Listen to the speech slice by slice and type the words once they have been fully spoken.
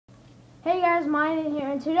Hey guys, MyIn here,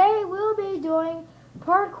 and today we'll be doing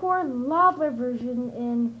Paurkur lava version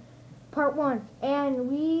in part 1. And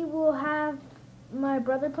we will have my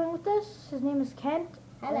brother playing with us. His name is Kent.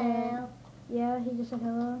 Hello. Yeah, he just said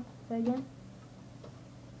hello. Say again.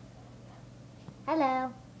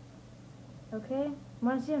 Hello. Okay.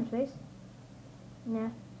 Want to see him face? Nah,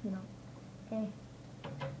 you know. Okay.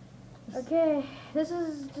 Okay, this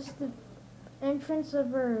is just the entrance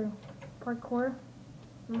of our parkour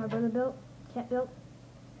my brother built, Kent built.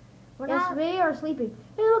 Yes, we are sleeping.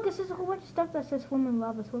 Hey, look, it says a whole bunch of stuff that says swim in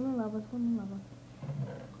lava, swim in lava, swim in lava.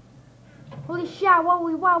 Holy shit,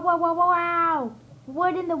 wow.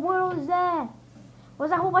 What in the world is that?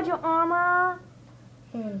 Was that a whole bunch of armor?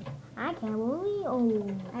 Hey. I can't believe. Oh,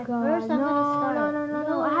 At God. first I'm gonna start.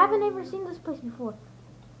 No. I haven't ever seen this place before.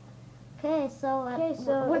 Okay, so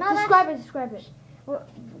We're not describe it.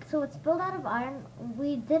 So it's built out of iron.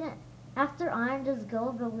 We didn't after iron does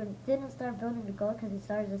gold, but we didn't start building the gold because we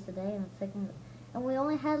started this today, and we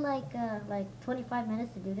only had like 25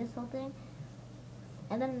 minutes to do this whole thing.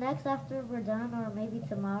 And then next, after we're done, or maybe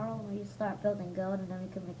tomorrow, we start building gold, and then we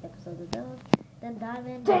can make episodes of those. Then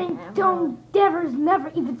diamond. Don't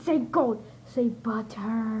never even say gold. Say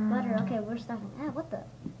butter. Butter. Okay, we're starting. What the?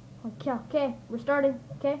 Okay, we're starting.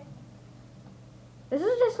 Okay. This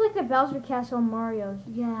is just like the Bowser Castle in Mario's.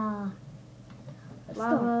 Yeah.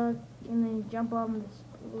 Lava, and then you jump on this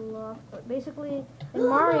block. But basically, in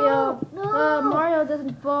Mario, Mario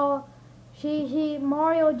doesn't fall.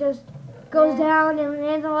 Mario just goes down and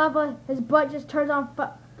lands on lava. His butt just turns on.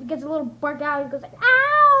 Gets a little bark out. And goes like,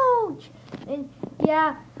 ouch! And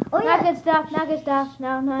yeah, not good stuff.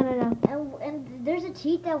 No. And there's a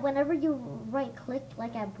cheat that whenever you right click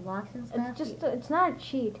like at blocks and stuff. It's not a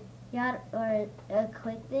cheat. Yeah, or a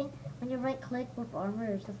click thing. When you right click with armor,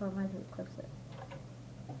 it's just automatically clicks it.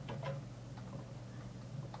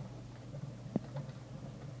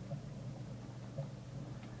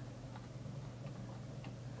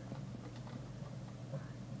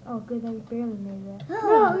 Oh, good that you barely made that.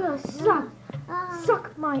 No,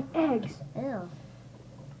 suck my eggs. Ew.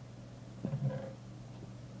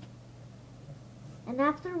 And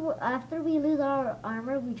after we lose our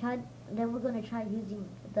armor, then we're gonna try using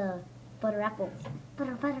the butter apples.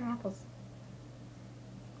 Butter apples.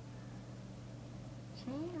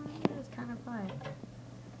 Chain armor is kind of fun.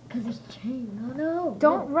 Cause it's chain. Oh no.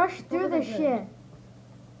 Don't rush through this shit.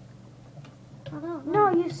 Oh,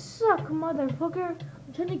 no, you suck, motherfucker.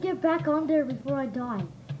 I'm trying to get back on there before I die.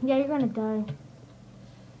 Yeah, you're gonna die.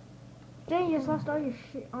 Dang, you just lost all your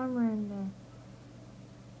shit armor in there.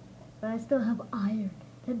 But I still have iron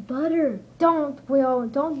and butter. Don't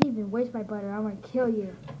even waste my butter. I'm gonna kill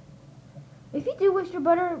you. If you do waste your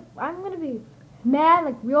butter, I'm gonna be mad,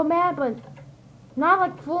 like real mad, but not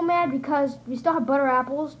like full mad because we still have butter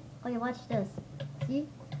apples. Okay, watch this. See?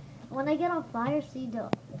 When I get on fire, see the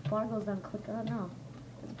bar goes down quick. Oh no.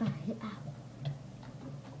 It's about to hit out.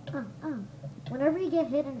 Whenever you get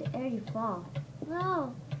hit in the air, you fall.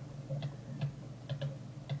 No.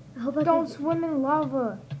 Don't swim in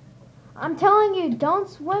lava. I'm telling you, don't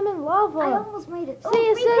swim in lava. I almost made it. See,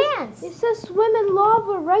 it says swim in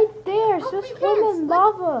lava right there. It says swim in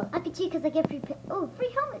lava. I can cheat because I get free pants. Oh, free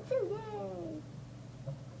helmet too. Yay.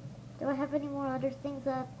 Do I have any more other things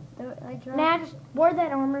that I dropped? Nah, just wear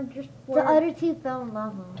that armor. The other two fell in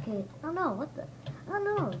lava. Okay. Oh no, what the? Oh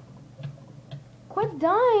no. Quit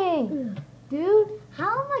dying, dude.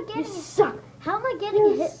 How am I getting? You suck. How am I getting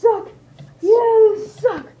hit? You suck. You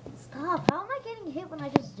suck. Stop. How am I getting hit when I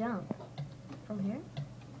just jump? From here?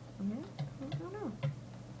 From here? I don't know.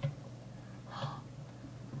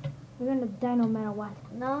 We're gonna die no matter what.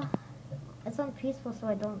 No. It's on peaceful so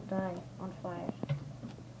I don't die on fire.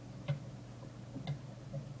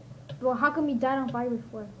 Well, how come you died on fire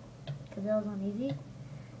before? Because that was on easy.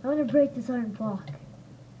 I want to break this iron block.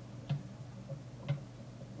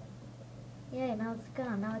 Yay, now it's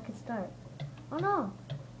gone. Now I can start. Oh no.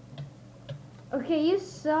 Okay, you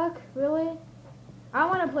suck. Really? I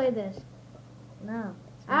want to play this. No.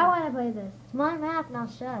 I want to play this. It's my map, now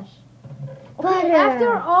shush. Okay,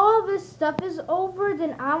 after all this stuff is over,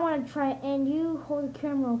 then I want to try and you hold the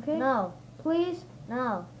camera, okay? No. Please?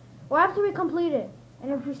 No. Well, after we complete it,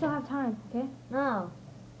 and if we still have time, okay? No.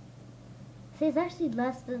 See, it's actually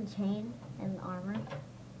less than chain and armor,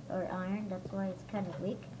 or iron, that's why it's kind of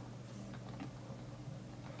weak.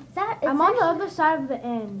 I'm on the other side of the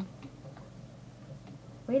end.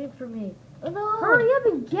 Waiting for me. Oh no! Hurry up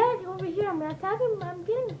and get over here. I'm attacking. I'm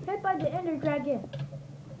getting hit by the ender dragon.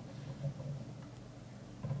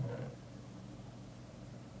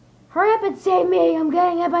 Hurry up and save me. I'm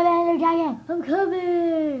getting hit by the ender dragon. I'm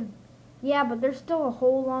coming. Yeah, but there's still a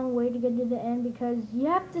whole long way to get to the end because you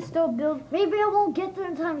have to still build. Maybe I won't get there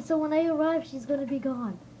in time, so when I arrive, she's gonna be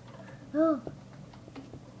gone. Oh.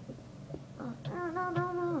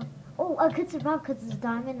 No. Oh, I could survive because it's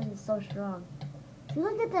diamond and it's so strong. See,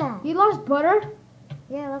 look at that. You lost butter?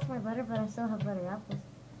 Yeah, that's my butter, but I still have butter apples.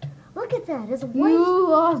 Look at that. It's white. You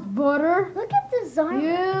lost butter? Look at this diamond.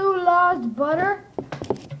 You lost butter?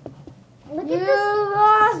 Look You at this.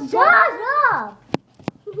 lost Shut butter? up.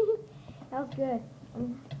 That was good.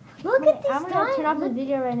 Look at this I'm diamond. gonna turn off the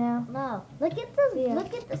video right now. No. Look at this. Yeah.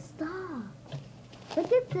 Look at the stuff.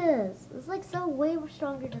 Look at this. It's like so way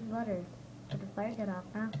stronger than butter. Put the fire get off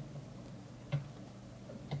now.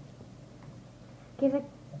 Okay,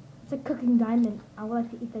 it's a cooking diamond. I would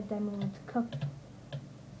like to eat that diamond when it's cooked.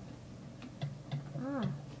 Ah.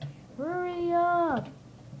 Hurry up.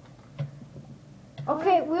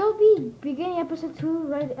 Okay, we'll be beginning episode 2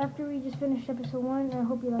 right after we just finished episode 1. I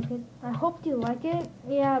hope you like it. I hope you like it.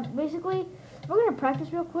 Yeah, basically, we're going to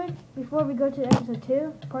practice real quick before we go to episode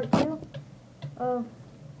 2, part 2 of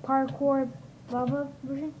Paurkur lava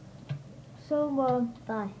version. So,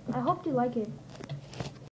 Bye. I hope you like it.